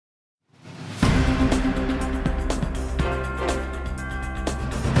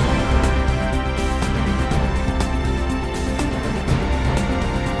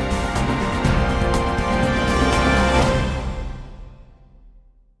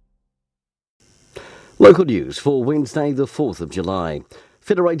Local news for Wednesday the 4th of July.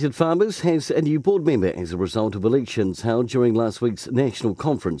 Federated Farmers has a new board member as a result of elections held during last week's national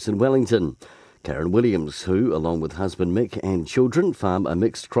conference in Wellington. Karen Williams, who, along with husband Mick and children, farm a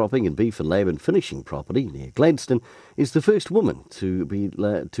mixed cropping and beef and lamb and finishing property near Gladstone, is the first woman to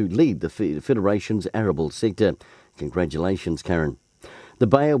lead the Federation's arable sector. Congratulations, Karen. The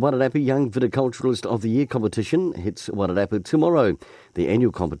Bayer Wairarapa Young Viticulturalist of the Year competition hits Wairarapa tomorrow. The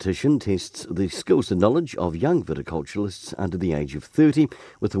annual competition tests the skills and knowledge of young viticulturalists under the age of 30,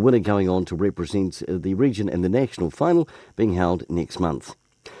 with the winner going on to represent the region in the national final being held next month.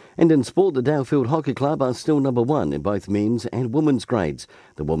 And in sport, the Dalefield Hockey Club are still number one in both men's and women's grades.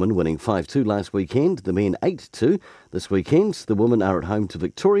 The women winning 5-2 last weekend, the men 8-2. This weekend, the women are at home to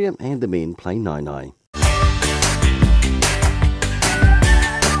Victoria and the men play 9-9.